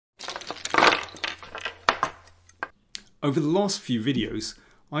Over the last few videos,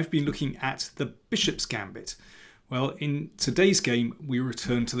 I've been looking at the Bishop's Gambit. Well, in today's game, we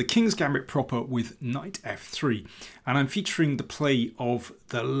return to the King's Gambit proper with Knight f3. And I'm featuring the play of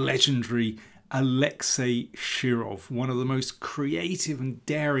the legendary Alekseev Shirov, one of the most creative and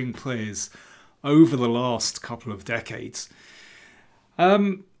daring players over the last couple of decades.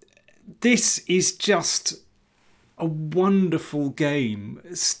 This is just a wonderful game.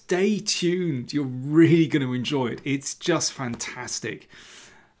 Stay tuned, you're really going to enjoy it. It's just fantastic.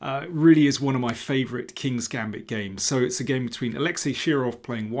 It really is one of my favourite King's Gambit games. So it's a game between Alekseev Shirov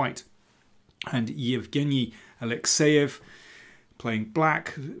playing white and Yevgeny Alekseev playing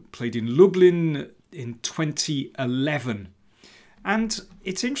black, played in Lublin in 2011. And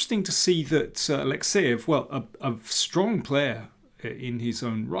it's interesting to see that Alekseev, well, a strong player in his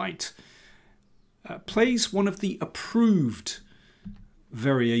own right, plays one of the approved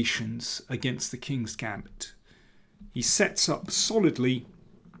variations against the King's Gambit. He sets up solidly,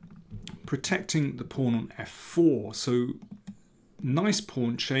 protecting the pawn on f4. So nice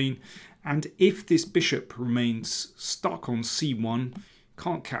pawn chain. And if this bishop remains stuck on c1,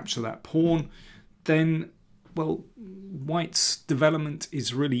 can't capture that pawn, then, well, white's development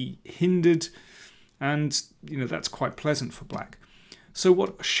is really hindered. And, you know, that's quite pleasant for black. So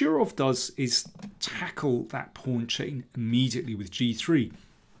what Shirov does is tackle that pawn chain immediately with g3.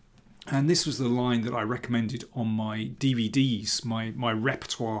 And this was the line that I recommended on my DVDs, my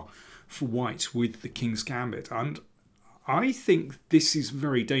repertoire for white with the King's Gambit. And I think this is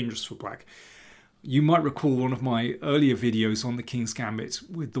very dangerous for black. You might recall one of my earlier videos on the King's Gambit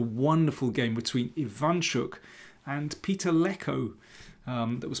with the wonderful game between Ivanchuk and Peter Leko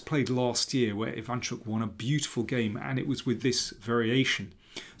that was played last year, where Ivanchuk won a beautiful game, and it was with this variation.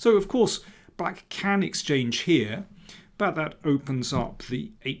 So of course black can exchange here, but that opens up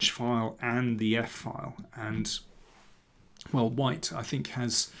the h-file and the f-file, and well, white I think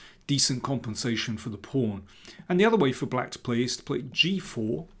has decent compensation for the pawn. And the other way for black to play is to play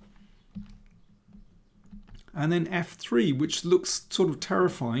g4 and then f3, which looks sort of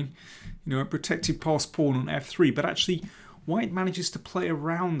terrifying, you know, a protected passed pawn on f3, but actually white manages to play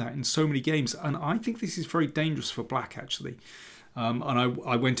around that in so many games, and I think this is very dangerous for black actually. And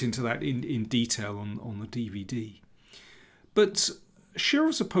I went into that in detail on the DVD. But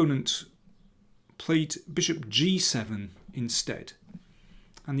Shirov's opponent played bishop g7 instead.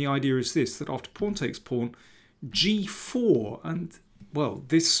 And the idea is this, that after pawn takes pawn, g4, and well,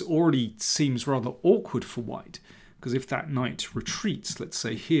 this already seems rather awkward for white, because if that knight retreats, let's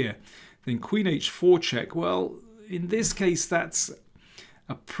say here, then queen h4 check. Well, in this case, that's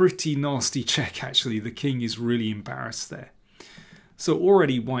a pretty nasty check actually. The king is really embarrassed there. So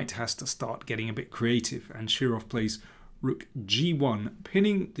already white has to start getting a bit creative, and Shirov plays rook g1,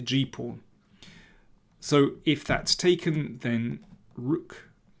 pinning the g-pawn. So if that's taken, then rook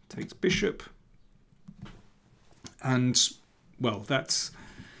takes bishop, and well,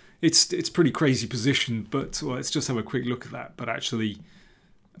 it's pretty crazy position, but well, let's just have a quick look at that. But actually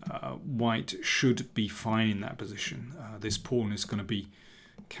white should be fine in that position. This pawn is going to be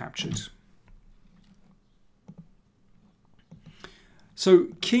captured. So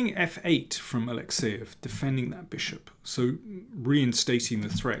king f8 from Alekseev, defending that bishop, so reinstating the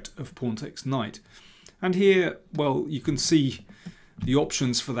threat of pawn takes knight. And here, well, you can see the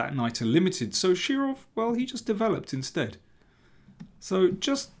options for that knight are limited, so Shirov, well, he just developed instead. So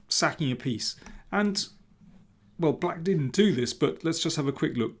just sacking a piece. And well, black didn't do this, but let's just have a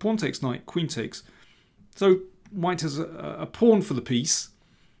quick look. Pawn takes knight, queen takes. So white has a pawn for the piece,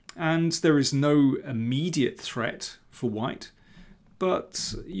 and there is no immediate threat for white.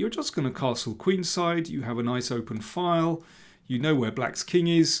 But you're just going to castle queenside. You have a nice open file. You know where black's king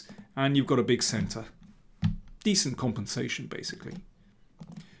is, and you've got a big centre. Decent compensation, basically.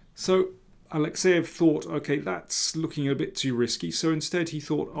 So Alekseev thought, okay, that's looking a bit too risky. So instead he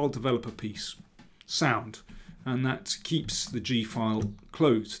thought, I'll develop a piece. Sound. And that keeps the g-file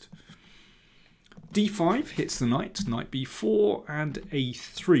closed. d5 hits the knight, knight b4 and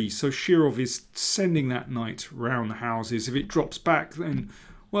a3. So Shirov is sending that knight round the houses. If it drops back, then,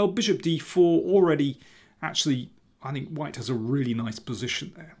 well, bishop d4 already, actually, I think white has a really nice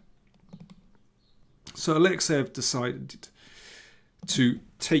position there. So Alekseev decided to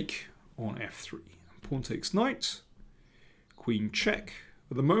take on f3. Pawn takes knight, queen check.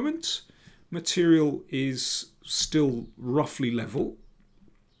 At the moment, material is still roughly level.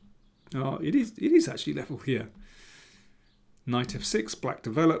 It is actually level here. Knight f6, black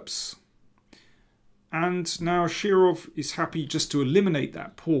develops. And now Shirov is happy just to eliminate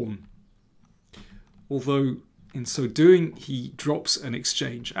that pawn. Although in so doing he drops an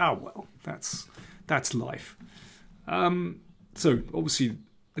exchange. Ah well, that's life. So obviously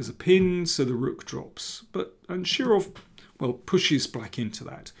there's a pin, so the rook drops. And Shirov, well, pushes black into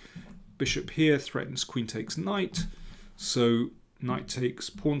that. Bishop here threatens queen takes knight. So knight takes,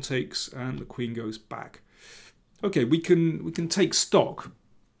 pawn takes, and the queen goes back. Okay, we can take stock.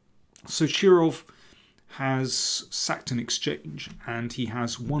 So Shirov has sacked an exchange, and he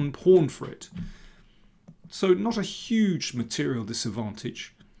has one pawn for it. So not a huge material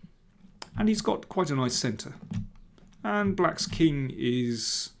disadvantage. And he's got quite a nice centre. And black's king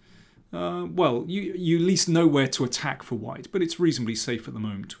is, well, you at least know where to attack for white, but it's reasonably safe at the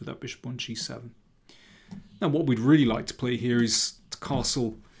moment with that bishop on g7. Now what we'd really like to play here is to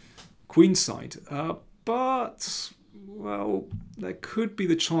castle queenside, but, well, there could be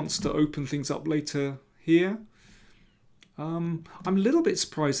the chance to open things up later here. I'm a little bit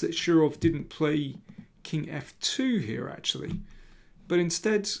surprised that Shirov didn't play king f2 here actually, but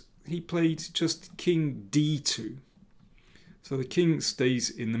instead he played just king d2. So the king stays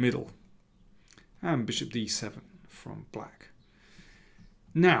in the middle. And bishop d7 from black.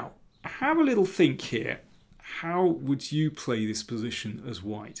 Now, have a little think here. How would you play this position as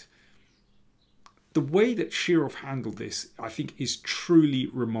white? The way that Shirov handled this, I think, is truly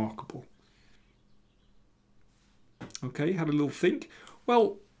remarkable. Okay, had a little think.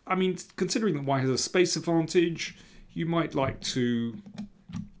 Well, I mean, considering that white has a space advantage, you might like to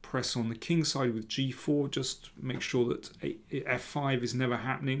press on the king side with g4, just make sure that f5 is never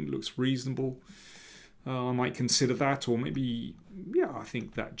happening. Looks reasonable. I might consider that, or maybe, yeah, I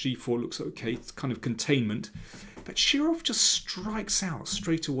think that g4 looks okay. It's kind of containment. But Shirov just strikes out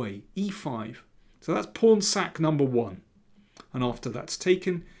straight away. e5. So that's pawn sack number 1. And after that's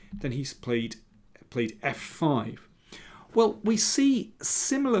taken, then he's played f5. Well, we see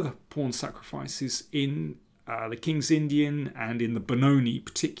similar pawn sacrifices in the King's Indian and in the Benoni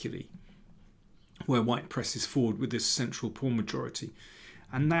particularly, where white presses forward with this central pawn majority.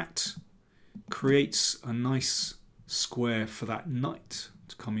 And that creates a nice square for that knight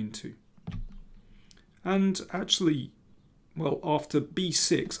to come into. And actually, well, after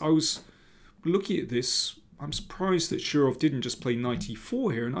b6, I was looking at this. I'm surprised that Shirov didn't just play knight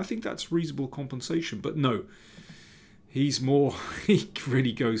e4 here, and I think that's reasonable compensation. But no, he's more, he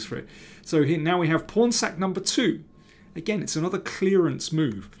really goes for it. So here, now we have pawn sack number 2. Again, it's another clearance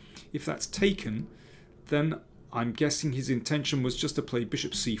move. If that's taken, then I'm guessing his intention was just to play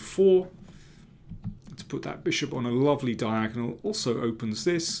bishop c4, to put that bishop on a lovely diagonal. Also opens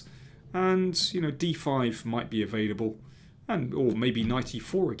this, and, you know, d5 might be available, and or maybe knight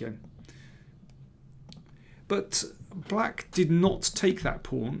e4 again. But black did not take that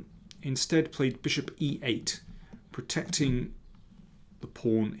pawn, instead played bishop e8, protecting the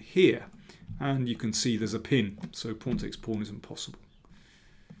pawn here. And you can see there's a pin, so pawn takes pawn isn't possible.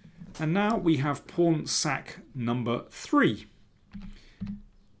 And now we have pawn sack number 3.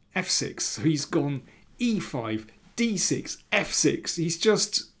 f6, so he's gone e5, d6, f6.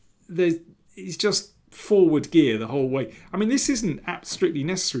 He's just forward gear the whole way. I mean, this isn't strictly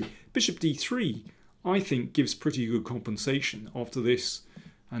necessary. Bishop d3, I think, gives pretty good compensation after this,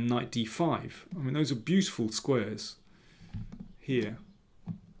 and knight d5. I mean, those are beautiful squares here,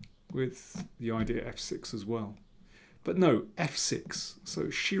 with the idea f6 as well. But no, f6. So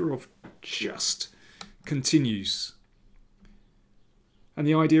Shirov just continues. And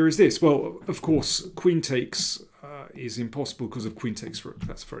the idea is this. Well, of course, queen takes is impossible because of queen takes rook.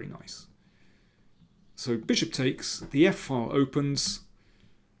 That's very nice. So bishop takes, the f file opens,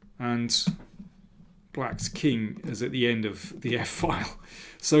 and black's king is at the end of the f file.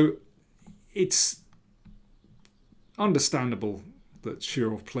 So it's understandable that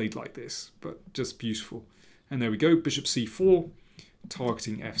Shirov played like this, but just beautiful. And there we go, bishop c4,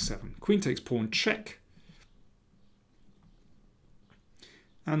 targeting f7. Queen takes pawn check.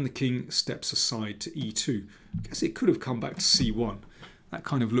 And the king steps aside to e2. I guess it could have come back to c1. That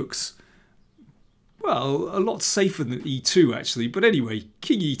kind of looks, well, a lot safer than e2 actually. But anyway,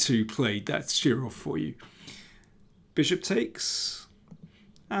 king e2 played. That's Shirov for you. Bishop takes.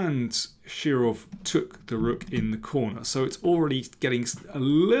 And Shirov took the rook in the corner. So it's already getting a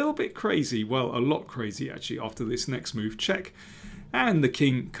little bit crazy. Well, a lot crazy actually after this next move. Check. And the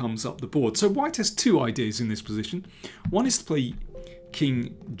king comes up the board. So white has two ideas in this position. One is to play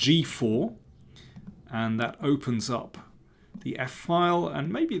king g4. And that opens up the f file.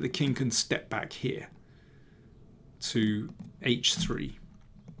 And maybe the king can step back here to h3.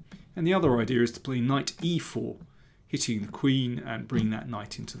 And the other idea is to play knight e4. Hitting the queen and bring that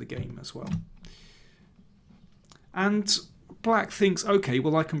knight into the game as well. And black thinks, okay,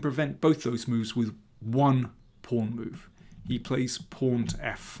 well, I can prevent both those moves with one pawn move. he plays pawn to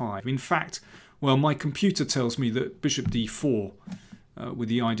f5. In fact, well, my computer tells me that bishop d4 with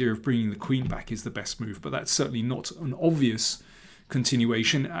the idea of bringing the queen back is the best move, but that's certainly not an obvious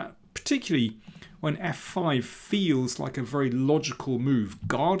continuation, particularly when f5 feels like a very logical move,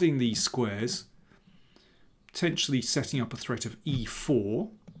 guarding these squares, potentially setting up a threat of e4,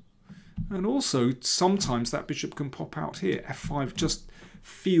 and also sometimes that bishop can pop out here. f5 just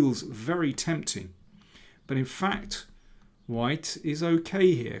feels very tempting, but in fact white is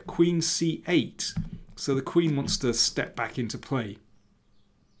okay here. Queen c8, so the queen wants to step back into play.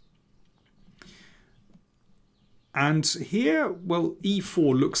 And here, well,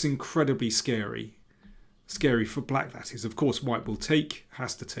 e4 looks incredibly scary. Scary for black, that is. Of course, white will take,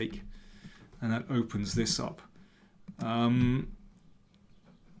 has to take, and that opens this up.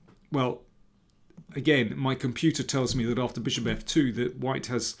 Well, again, my computer tells me that after bishop f2 that white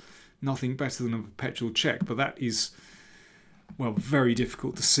has nothing better than a perpetual check, but that is, well, very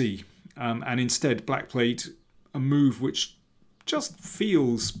difficult to see. And instead, black played a move which just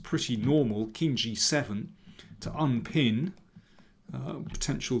feels pretty normal, king g7, to unpin,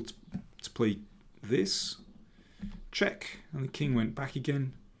 potential to play this, check, and the king went back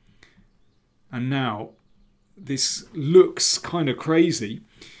again. And now this looks kind of crazy.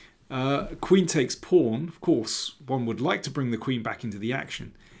 Queen takes pawn. Of course, one would like to bring the queen back into the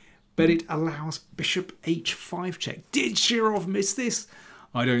action, but it allows bishop h5 check. Did Shirov miss this?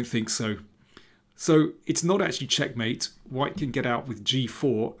 I don't think so. So it's not actually checkmate. White can get out with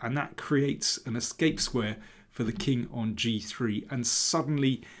g4, and that creates an escape square for the king on g3, and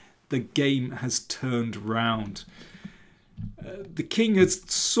suddenly the game has turned round. The king has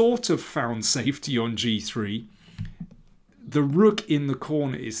sort of found safety on g3. The rook in the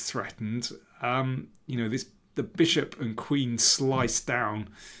corner is threatened. You know, the bishop and queen slice down.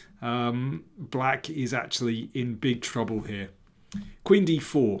 Black is actually in big trouble here. Queen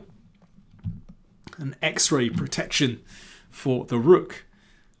d4, an X-ray protection for the rook,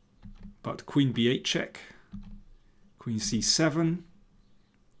 but queen b8 check. Queen c7,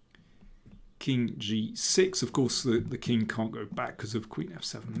 king g6. Of course, the king can't go back because of queen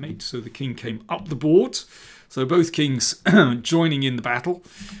f7 mate, so the king came up the board. So both kings joining in the battle.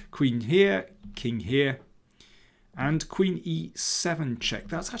 Queen here, king here, and queen e7 check.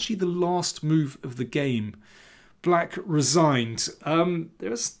 That's actually the last move of the game. Black resigned.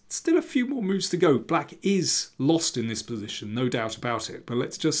 There's still a few more moves to go. Black is lost in this position, no doubt about it, but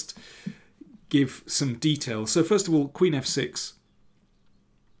let's just give some details. So first of all, queen f6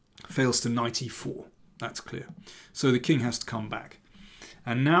 fails to knight e4. That's clear. So the king has to come back.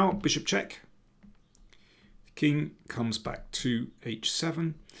 And now bishop check. The king comes back to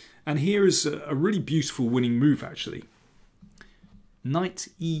h7. And here is a really beautiful winning move, actually. Knight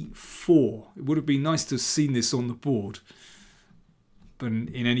e4. It would have been nice to have seen this on the board. But in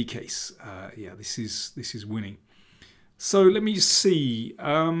any case, yeah, this is winning. So let me see, what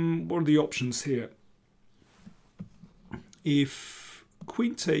are the options here? If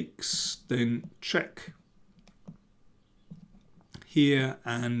queen takes, then check here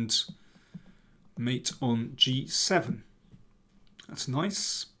and mate on g7. That's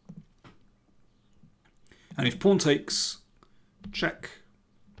nice. And if pawn takes, check,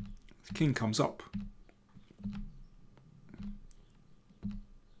 the king comes up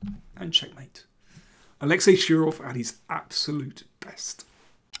and checkmate. Alexei Shirov at his absolute best.